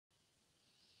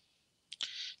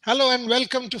Hello and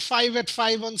welcome to 5 at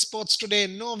 5 on Sports Today.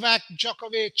 Novak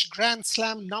Djokovic, Grand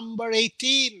Slam number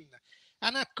 18,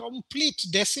 and a complete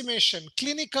decimation,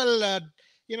 clinical,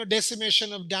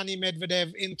 decimation of Dani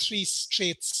Medvedev in 3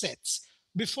 straight sets.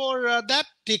 Before that,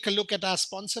 take a look at our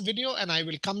sponsor video, and I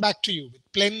will come back to you with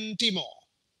plenty more.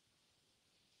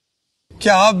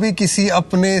 क्या आप भी किसी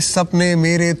अपने सपने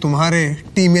मेरे तुम्हारे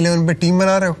team 11 पे team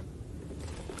बना रहे हो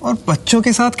और बच्चों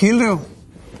के साथ खेल रहे हो?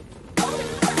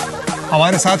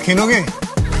 हमारे साथ खेलोगे?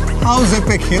 हाउस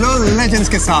पे खेलो लेजेंड्स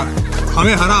के साथ,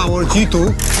 हमें हराओ और जीतो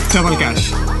double cash.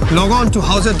 Log on to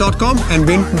houseit.com and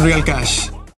win real cash.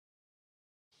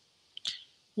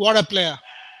 What a player.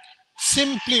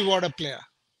 Simply what a player.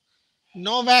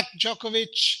 Novak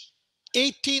Djokovic,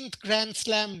 18th Grand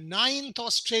Slam, 9th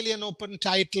Australian Open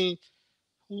title.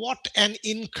 What an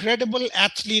incredible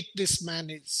athlete this man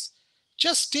is.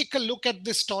 Just take a look at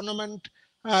this tournament.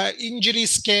 Injury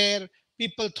scare.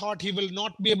 People thought he will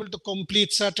not be able to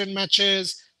complete certain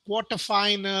matches,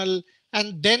 quarterfinal,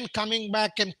 and then coming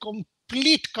back and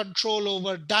complete control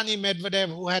over Dani Medvedev,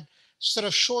 who had sort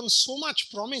of shown so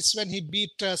much promise when he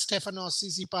beat Stefanos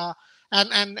Tsitsipas,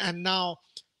 and now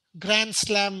Grand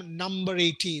Slam number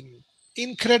 18.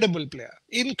 Incredible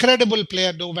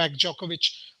player, Novak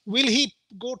Djokovic. Will he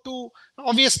go to,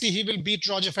 obviously, he will beat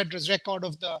Roger Federer's record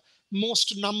of the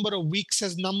most number of weeks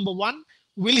as number one.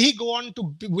 Will he go on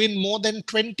to win more than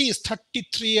 20? Is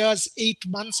 33 years, 8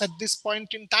 months at this point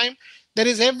in time. There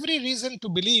is every reason to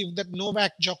believe that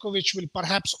Novak Djokovic will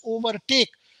perhaps overtake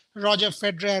Roger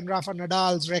Federer and Rafa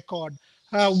Nadal's record.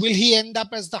 Will he end up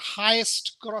as the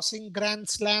highest crossing Grand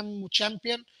Slam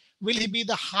champion? Will he be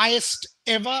the highest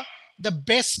ever, the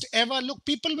best ever? Look,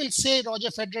 people will say Roger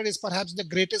Federer is perhaps the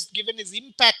greatest given his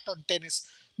impact on tennis.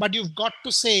 But you've got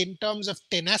to say, in terms of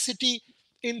tenacity,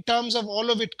 in terms of all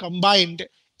of it combined,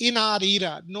 in our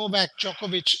era, Novak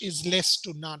Djokovic is less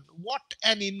to none. What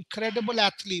an incredible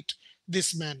athlete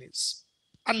this man is.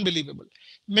 Unbelievable.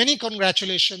 Many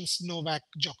congratulations, Novak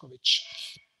Djokovic.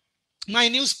 My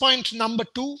news point number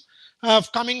 2,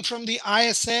 coming from the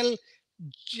ISL,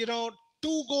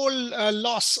 2-goal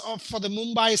loss for the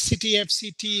Mumbai City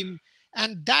FC team.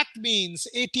 And that means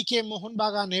ATK Mohun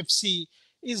Bagan FC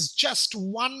is just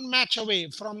one match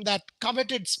away from that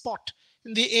coveted spot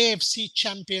in the AFC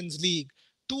Champions League.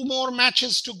 2 more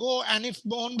matches to go, and if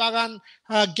Mohun Bagan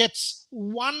gets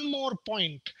one more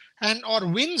point or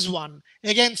wins one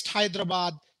against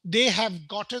Hyderabad, they have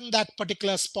gotten that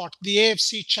particular spot, the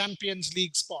AFC Champions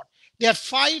League spot. They are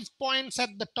 5 points at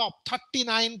the top,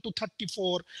 39 to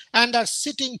 34, and are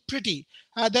sitting pretty.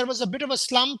 There was a bit of a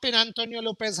slump in Antonio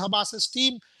Lopez Habas's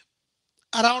team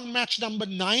around match number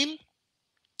 9,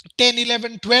 10,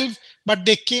 11, 12, but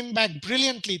they came back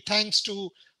brilliantly thanks to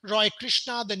Roy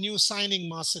Krishna, the new signing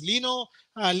Marcelino,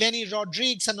 Lenny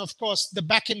Rodriguez, and of course the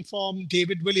back in form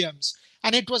David Williams.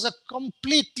 And it was a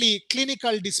completely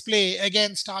clinical display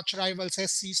against arch rivals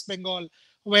SC East Bengal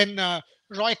when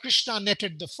Roy Krishna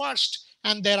netted the first,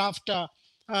 and thereafter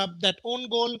that own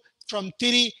goal from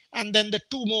Thiri, and then the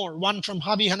 2 more, one from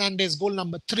Javi Hernandez, goal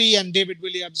number 3, and David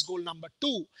Williams, goal number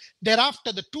 2.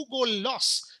 Thereafter, the 2-goal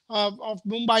loss of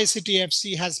Mumbai City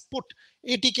FC has put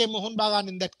ATK Mohun Bagan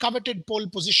in that coveted pole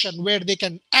position where they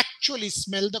can actually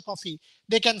smell the coffee.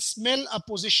 They can smell a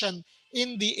position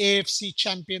in the AFC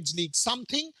Champions League,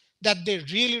 something that they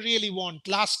really, really want.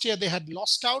 Last year, they had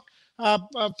lost out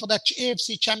for that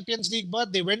AFC Champions League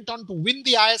berth. They went on to win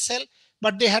the ISL,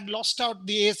 but they had lost out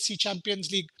the AFC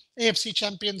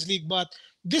Champions League berth.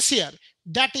 This year,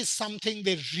 that is something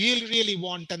they really, really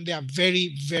want, and they are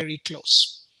very, very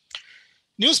close.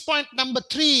 News point number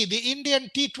 3, the Indian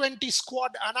T20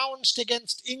 squad announced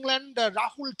against England.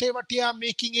 Rahul Tewatia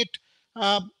making it,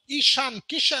 Ishan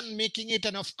Kishan making it,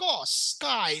 and of course,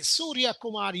 Sky, Surya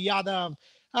Kumar Yadav.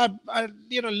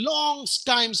 Long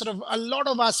time, sort of a lot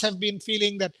of us have been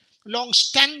feeling that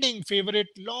long-standing favorite,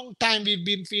 long time we've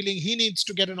been feeling he needs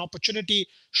to get an opportunity,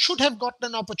 should have gotten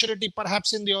an opportunity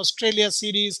perhaps in the Australia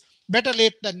series. Better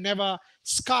late than never.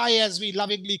 Sky, as we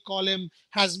lovingly call him,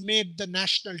 has made the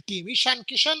national team. Ishan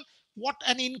Kishan, what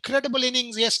an incredible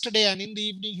innings yesterday, and in the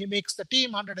evening he makes the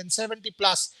team, 170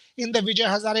 plus in the Vijay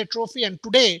Hazare Trophy. And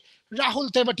today, Rahul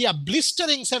Tewatia,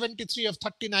 blistering 73 of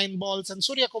 39 balls, and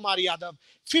Surya Kumar Yadav,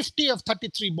 50 of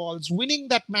 33 balls, winning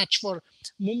that match for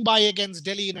Mumbai against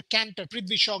Delhi in a canter.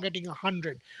 Prithvi Shaw getting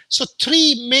 100. So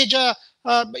 3 major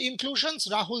inclusions: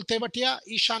 Rahul Tewatia,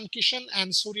 Ishan Kishan,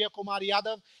 and Surya Kumar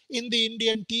Yadav in the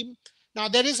Indian team. Now,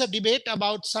 there is a debate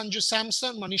about Sanju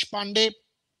Samson, Manish Pandey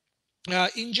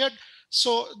injured.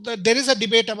 So there is a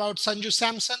debate about Sanju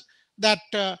Samson that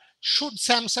should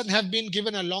Samson have been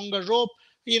given a longer rope.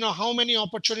 how many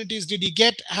opportunities did he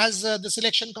get? Has the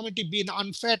selection committee been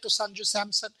unfair to Sanju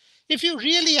Samson? If you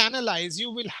really analyze,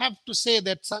 you will have to say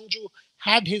that Sanju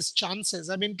had his chances.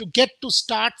 I mean, to get to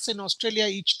starts in Australia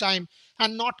each time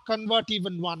and not convert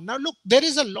even one. Now, look, there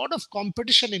is a lot of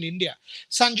competition in India.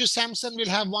 Sanju Samson will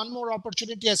have one more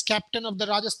opportunity as captain of the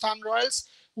Rajasthan Royals.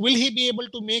 Will he be able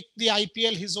to make the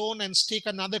IPL his own and stake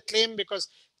another claim? Because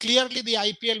clearly the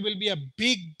IPL will be a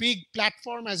big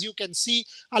platform. As you can see,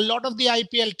 a lot of the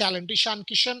IPL talent, Ishan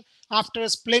Kishan, after a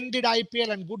splendid IPL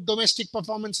and good domestic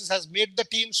performances, has made the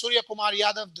team. Surya Kumar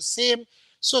Yadav the same.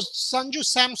 So Sanju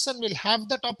Samson will have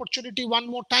that opportunity one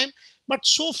more time. But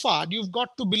so far, you've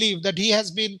got to believe that he has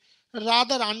been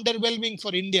rather underwhelming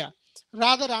for India.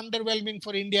 Rather underwhelming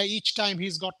for India each time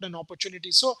he's gotten an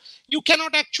opportunity. So you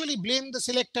cannot actually blame the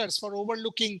selectors for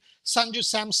overlooking Sanju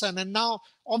Samson. And now,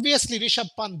 obviously, Rishabh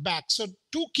Pant back. So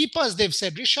two keepers, they've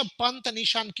said, Rishabh Pant and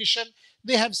Ishan Kishan,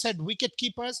 they have said wicket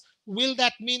keepers. Will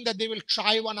that mean that they will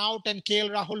try one out and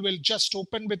KL Rahul will just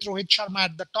open with Rohit Sharma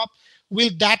at the top?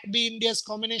 Will that be India's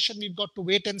combination? We've got to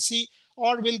wait and see.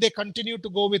 Or will they continue to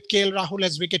go with KL Rahul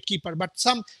as wicketkeeper? But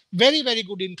some very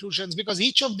good inclusions, because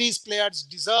each of these players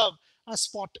deserve a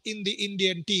spot in the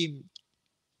Indian team.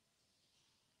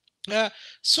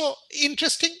 So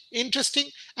interesting.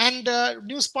 And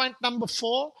news point number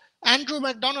 4, Andrew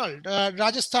McDonald.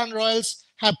 Rajasthan Royals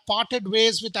have parted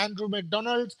ways with Andrew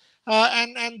McDonald,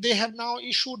 and they have now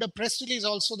issued a press release.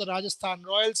 Also, the Rajasthan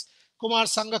Royals, Kumar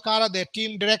Sangakkara, their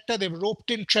team director, they've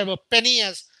roped in Trevor Penny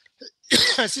as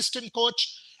assistant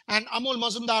coach, and Amol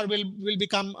Mazumdar will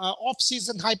become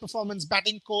off-season high-performance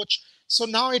batting coach. So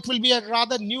now it will be a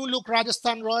rather new look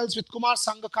Rajasthan Royals with Kumar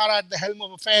Sangakkara at the helm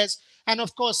of affairs, and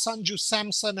of course Sanju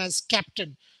Samson as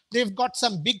captain. They've got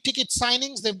some big ticket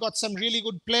signings. They've got some really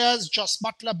good players: Joss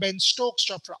Butler, Ben Stokes,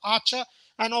 Jofra Archer,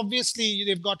 and obviously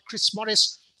they've got Chris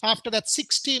Morris after that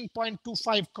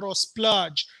 16.25 crore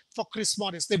splurge for Chris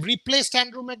Morris. They've replaced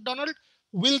Andrew McDonald.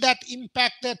 Will that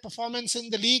impact their performance in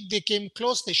the league? They came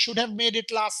close. They should have made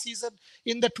it last season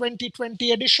in the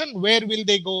 2020 edition. Where will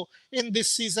they go in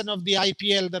this season of the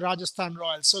IPL, the Rajasthan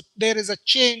Royals? So there is a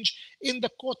change in the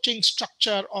coaching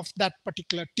structure of that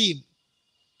particular team.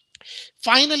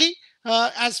 Finally,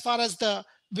 as far as the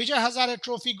Vijay Hazare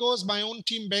Trophy goes, my own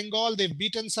team Bengal, they've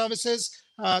beaten Services.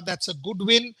 That's a good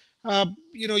win.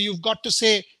 You've got to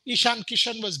say Ishan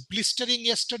Kishan was blistering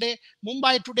yesterday.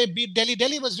 Mumbai today beat Delhi.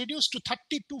 Delhi was reduced to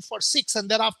 32 for 6, and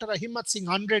thereafter a Himmat Singh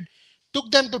 100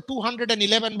 took them to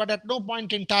 211, but at no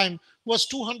point in time was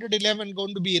 211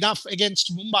 going to be enough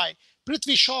against Mumbai.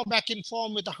 Prithvi Shaw back in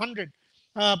form with 100,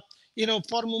 for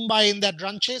Mumbai in that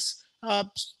run chase.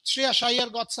 Shreyas Iyer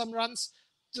got some runs.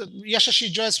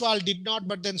 Yashasvi Jaiswal did not,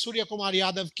 but then Surya Kumar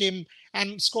Yadav came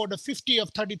and scored a 50 of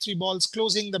 33 balls,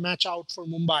 closing the match out for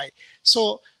Mumbai.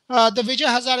 So the Vijay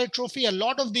Hazare Trophy, a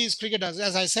lot of these cricketers,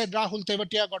 as I said, Rahul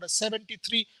Tewatia got a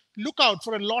 73. Look out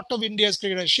for a lot of India's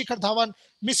cricketers. Shikhar Dhawan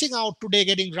missing out today,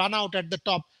 getting run out at the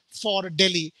top for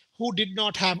Delhi, who did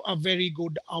not have a very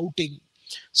good outing.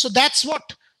 So that's what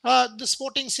the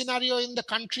sporting scenario in the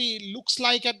country looks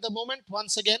like at the moment.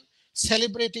 Once again,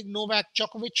 celebrating Novak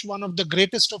Djokovic, one of the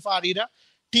greatest of our era.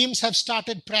 Teams have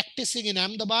started practicing in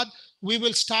Ahmedabad. We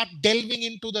will start delving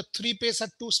into the 3-pacer,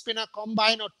 2-spinner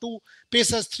combine, or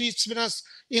 2-pacers, 3-spinners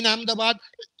in Ahmedabad.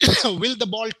 Will the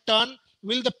ball turn?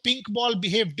 Will the pink ball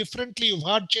behave differently? You've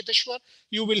heard Cheteshwar.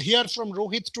 You will hear from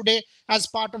Rohit today as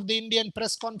part of the Indian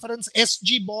press conference.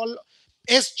 SG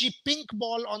pink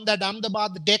ball on that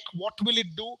Ahmedabad deck. What will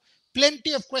it do?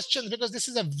 Plenty of questions, because this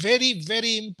is a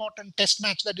very important test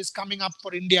match that is coming up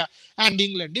for India and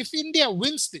England. If India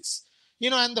wins this,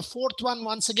 and the fourth one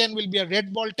once again will be a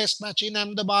red ball test match in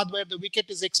Ahmedabad, where the wicket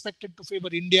is expected to favor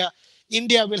India.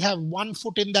 India will have one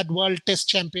foot in that World Test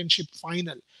Championship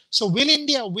final. So will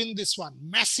India win this one?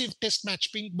 Massive test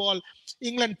match, pink ball.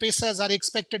 England pacers are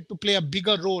expected to play a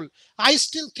bigger role. I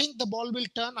still think the ball will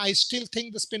turn. I still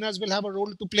think the spinners will have a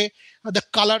role to play. The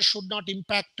color should not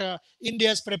impact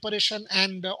India's preparation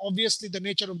and obviously the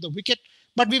nature of the wicket.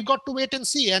 But we've got to wait and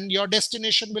see. And your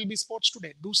destination will be Sports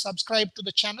Today. Do subscribe to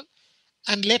the channel.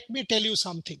 And let me tell you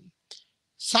something.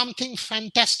 Something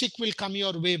fantastic will come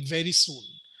your way very soon.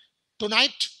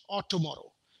 Tonight or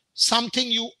tomorrow. Something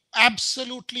you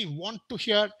absolutely want to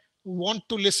hear, want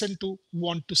to listen to,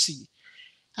 want to see.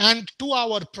 And to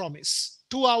our promise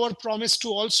to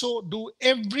also do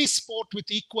every sport with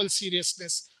equal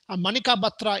seriousness, a Manika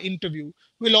Batra interview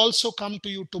will also come to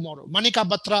you tomorrow. Manika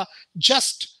Batra,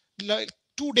 just 2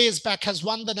 2 days back has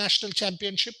won the national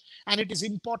championship, and it is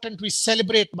important we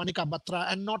celebrate Manika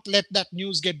Batra and not let that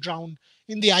news get drowned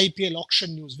in the IPL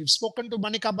auction news. We've spoken to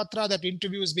Manika Batra. That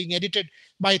interview is being edited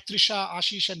by Trisha,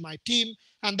 Ashish, and my team,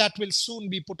 and that will soon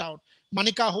be put out.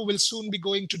 Manika, who will soon be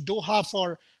going to Doha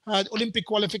for Olympic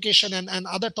qualification and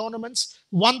other tournaments,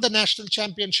 won the national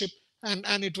championship,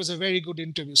 and it was a very good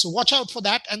interview. So watch out for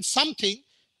that, and something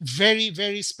very,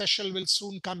 very special will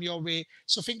soon come your way.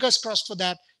 So fingers crossed for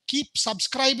that. Keep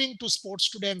subscribing to Sports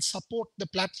Today and support the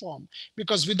platform,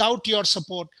 because without your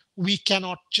support, we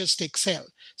cannot just excel.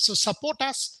 So support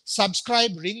us,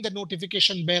 subscribe, ring the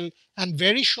notification bell, and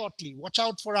very shortly, watch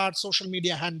out for our social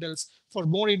media handles for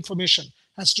more information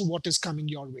as to what is coming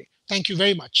your way. Thank you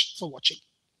very much for watching.